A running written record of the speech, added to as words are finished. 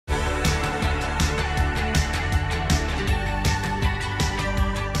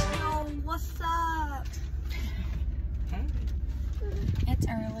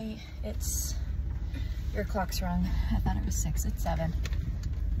It's, your clock's wrong. I thought it was 6, it's 7.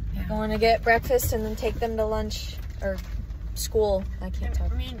 We're going to get breakfast and then take them to lunch, or school. I can't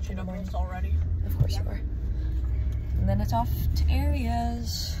talk. Me and Gina both already. Of course you are. And then it's off to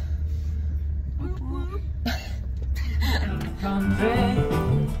areas.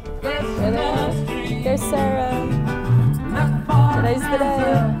 There's Sarah. Today's the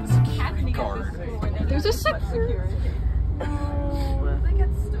day. There's a security.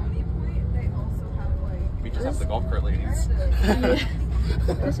 We just have the golf cart ladies.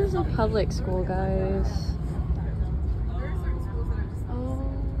 This is a public school, guys.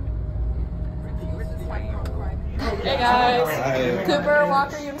 Hey guys. Hi. Cooper,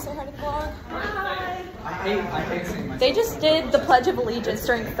 Walker, you want to say hi to the vlog? Hi. They just did the Pledge of Allegiance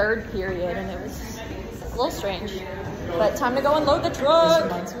during 3rd period and it was a little strange. But time to go and load the truck.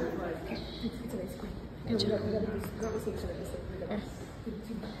 Good job.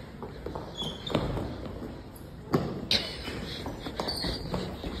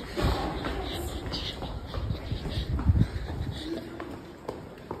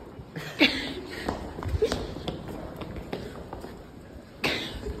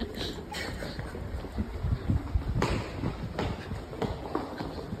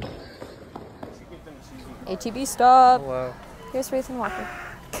 ATV stop. Hello. Here's Ruth and Walker.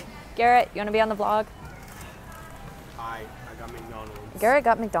 Garrett, you want to be on the vlog? Hi, I got McDonald's. Garrett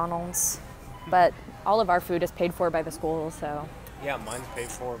got McDonald's, but all of our food is paid for by the school, so. Yeah, mine's paid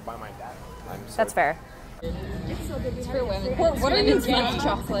for by my dad. That's fair. It's for women. What are you getting?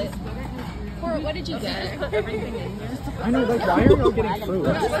 Chocolate. What did you get? Everything in here. I know, like, why are you all getting fruit?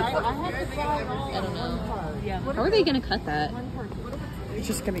 I don't know. How are they gonna cut that? He's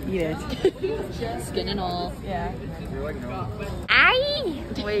just gonna eat it. Skin and all. Yeah. Aye!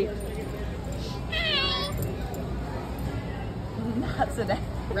 Wait. Not today.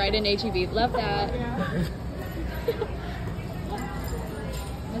 Ride in HEB. Love that.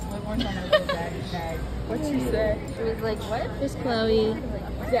 Miss Whitmore's on my little daddy's bag. What'd she say? She was like, what? Here's Chloe.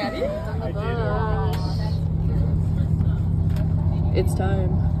 Daddy? It's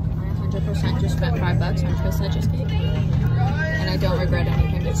time. I 100% just spent $5 on Twisted Just Cake. And I don't regret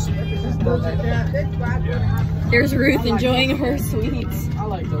anything. There's Ruth enjoying her sweets. I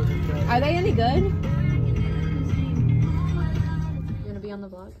like those. Are they any good? You gonna be on the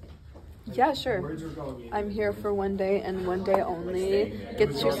vlog? Yeah, sure. I'm here for one day and one day only.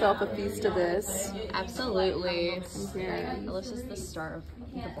 Get yourself a feast of this. Absolutely. Yeah. Alyssa's the star of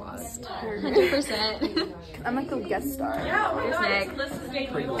the vlog. 100%. I'm like the guest star. Here's Nick.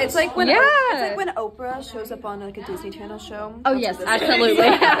 It's like when Yeah. it's like when Oprah shows up on like a Disney Channel show. Oh yes, absolutely,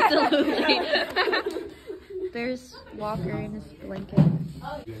 absolutely. There's Walker in his blanket.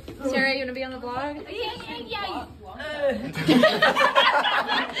 Sarah, you wanna be on the vlog? Yeah.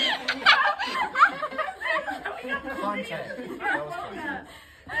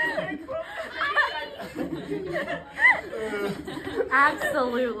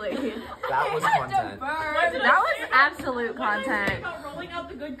 Absolutely. That was content. That was absolute content. About rolling out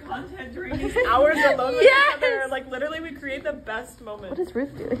the good content during these hours alone with each other. Like literally, we create the best moments. What is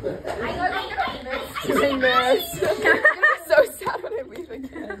Ruth doing? Doing this. I'm so sad when I leave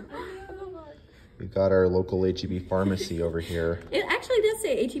again. We've got our local HEB pharmacy over here. It actually does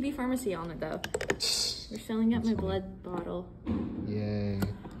say HEB pharmacy on it though. We're filling up my blood bottle. Yay.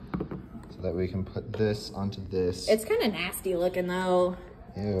 So that we can put this onto this. It's kind of nasty looking though.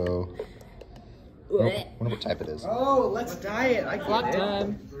 Ew. Wonder what type it is. Oh, let's diet. I Vlog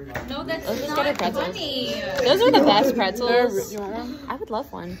time. No, that's Let's just not get a pretzel. funny. Those are the best pretzels. You want one? I would love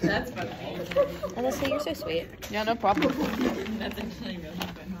one. That's funny. Alyssa, you're so sweet. Yeah, no problem. That's actually really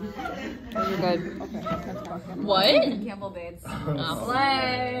funny. You're good. What? Campbell Bates.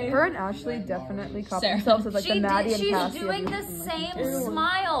 Play. Her and Ashley definitely copy Sarah. themselves as like the Maddie and She's Cassie. doing of the these- same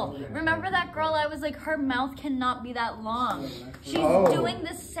smile. Remember that girl? I was like, her mouth cannot be that long. She's doing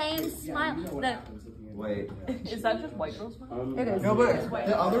the same smile. Wait. Is that just white girl smile? It is. No, but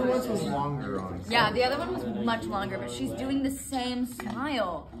the other ones was longer on. Yeah, the other one was much longer, but she's doing the same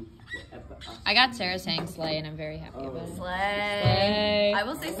smile. I got Sarah saying slay and I'm very happy about it. Slay. I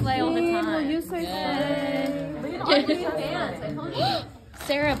will say slay all the time. You say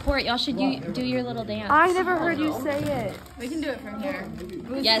Sarah, Port, y'all should do your little dance. I never heard you say it. We can do it from here.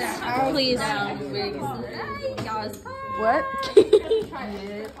 Yes, please. What?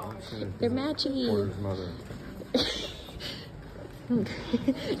 They're matchy. Porter's mother.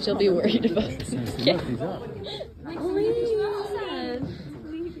 She'll be worried about it.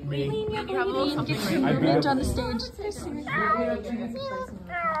 Range on the stage.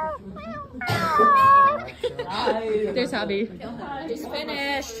 There's Abby. Just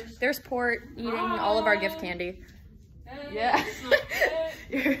finished. There's Port eating all of our gift candy. Yeah.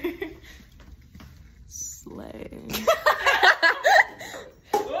 Slay.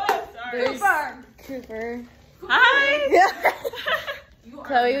 There's Cooper. Hi!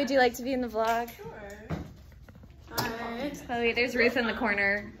 Chloe, would you like to be in the vlog? Hi. Chloe, there's Ruth in the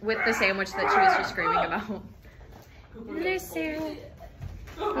corner with the sandwich that she was just screaming about. And there's Sarah.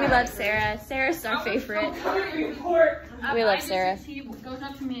 We love Sarah. Sarah's our favorite. We love Sarah. Goes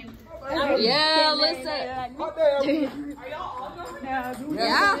up to me. Yeah, listen.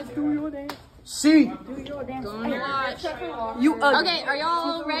 Yeah. See. You Okay, are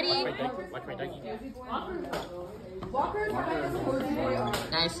y'all ready?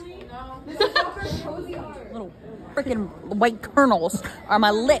 Nice. Little freaking white kernels are my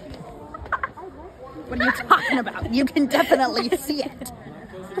lip. What are you talking about? You can definitely see it.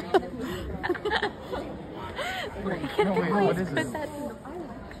 What is this?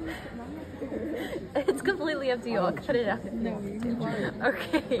 It's completely up to you. I'll cut it out. No,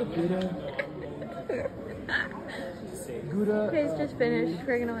 okay. Guys just finished.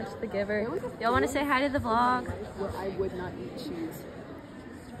 We're gonna watch The Giver. Y'all want to say hi to the vlog? Where I would not eat cheese.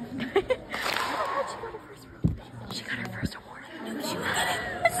 She got her first award. She was in it.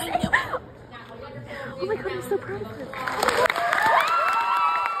 I knew it. Oh my god, I'm so proud of her.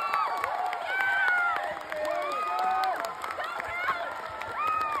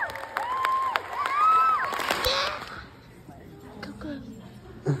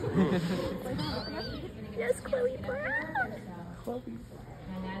 Yes, Chloe Brown.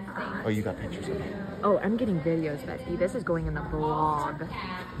 Oh, you got pictures of it. Oh, I'm getting videos, Betsy. This is going in the vlog.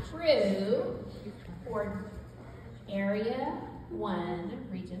 True for Area 1,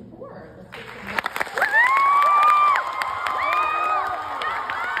 Region 4.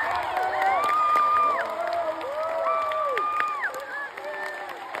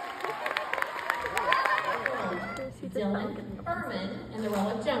 Let's get some Dylan Furman in the role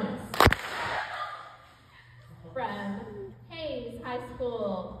of Jonas. From Hayes High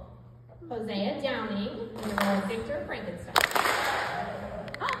School, Hosea Downing in the role of Victor Frankenstein.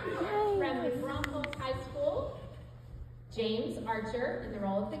 From Broncos High School, James Archer in the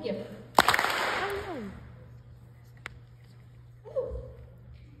role of the Giver.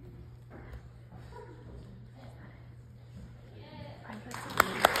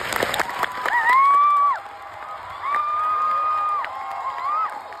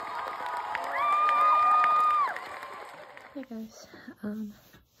 Hey guys, I'm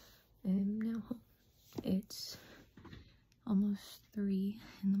now home. It's almost 3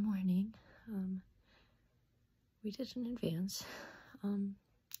 in the morning. We did in advance.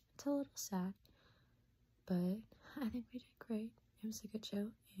 It's a little sad, but I think we did great. It was a good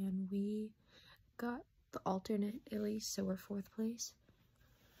show, and we got the alternate at least, so we're 4th place.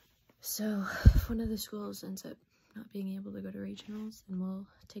 So if one of the schools ends up not being able to go to regionals, then we'll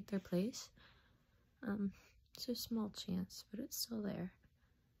take their place. It's a small chance, but it's still there.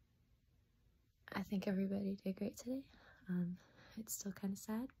 I think everybody did great today. It's still kind of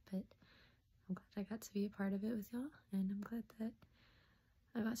sad, but I'm glad I got to be a part of it with y'all, and I'm glad that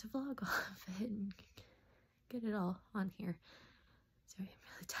I got to vlog off of it and get it all on here. Sorry, I'm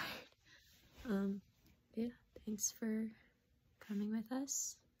really tired. Yeah, thanks for coming with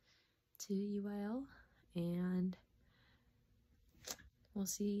us to UIL, and we'll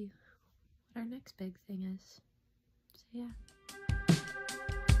see what our next big thing is. So yeah.